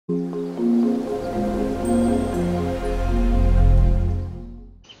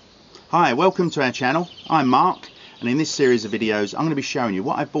Hi, welcome to our channel. I'm Mark, and in this series of videos I'm going to be showing you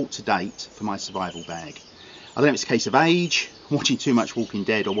what I've bought to date for my survival bag. I don't know if it's a case of age, watching too much Walking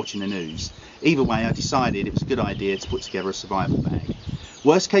Dead or watching the news. Either way, I decided it was a good idea to put together a survival bag.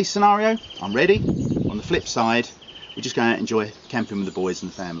 Worst case scenario, I'm ready. On the flip side, we're just going out and enjoy camping with the boys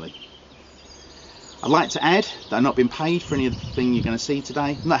and the family. I'd like to add that I've not been paid for anything you're going to see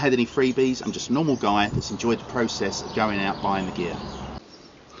today. I've not had any freebies. I'm just a normal guy that's enjoyed the process of going out buying the gear.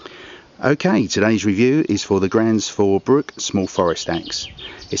 Okay, today's review is for the Gransfors Bruks small forest axe.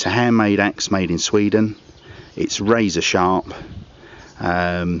 It's a handmade axe made in Sweden. It's razor sharp.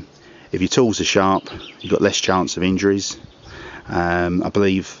 If your tools are sharp, you've got less chance of injuries. I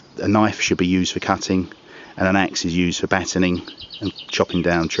believe a knife should be used for cutting and an axe is used for battening and chopping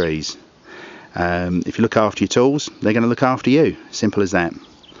down trees. If you look after your tools, they're going to look after you. Simple as that.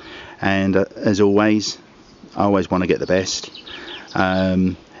 And as always, I always want to get the best.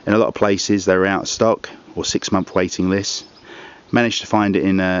 In a lot of places they're out of stock or 6-month waiting list. Managed to find it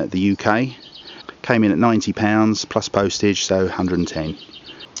in the UK. Came in at £90 plus postage, so 110.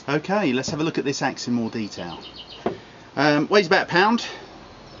 Okay, let's have a look at this axe in more detail. Weighs about a pound.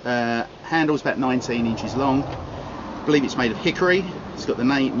 Handle's about 19 inches long. I believe it's made of hickory. It's got the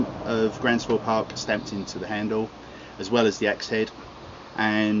name of Gransfors Park stamped into the handle, as well as the axe head.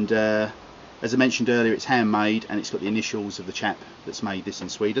 And as I mentioned earlier, it's handmade and it's got the initials of the chap that's made this in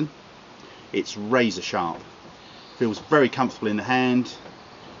Sweden. It's razor sharp. Feels very comfortable in the hand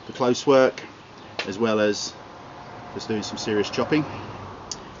for close work, as well as just doing some serious chopping.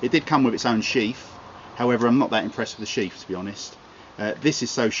 It did come with its own sheath. However, I'm not that impressed with the sheath, to be honest. This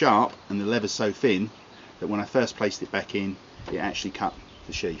is so sharp and the leather's so thin that when I first placed it back in, it actually cut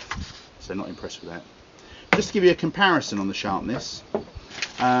the sheath. So not impressed with that. Just to give you a comparison on the sharpness,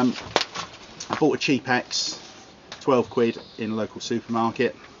 I bought a cheap axe, 12 quid in a local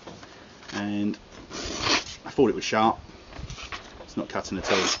supermarket, and I thought it was sharp. It's not cutting at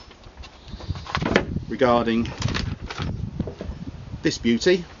all. Regarding this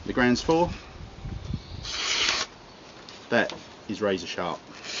beauty, the Gransfors, that is razor sharp.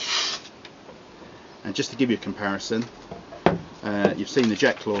 And just to give you a comparison, you've seen the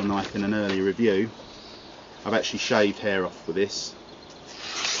Jacklore knife in an earlier review. I've actually shaved hair off with this.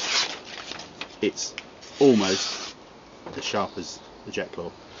 It's almost as sharp as the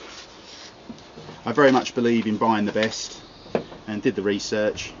Jacklore. I very much believe in buying the best, and did the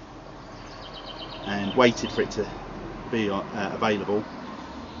research and waited for it to be available,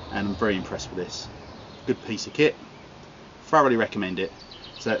 and I'm very impressed with this. Good piece of kit, thoroughly recommend it.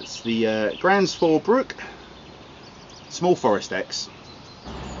 So that's the Gransfors Bruks small forest axe.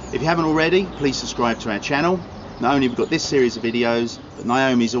 If you haven't already, please subscribe to our channel. Not only have we got this series of videos, but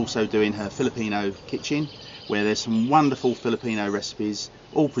Naomi's also doing her Filipino kitchen, where there's some wonderful Filipino recipes,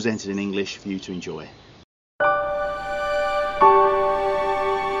 all presented in English for you to enjoy.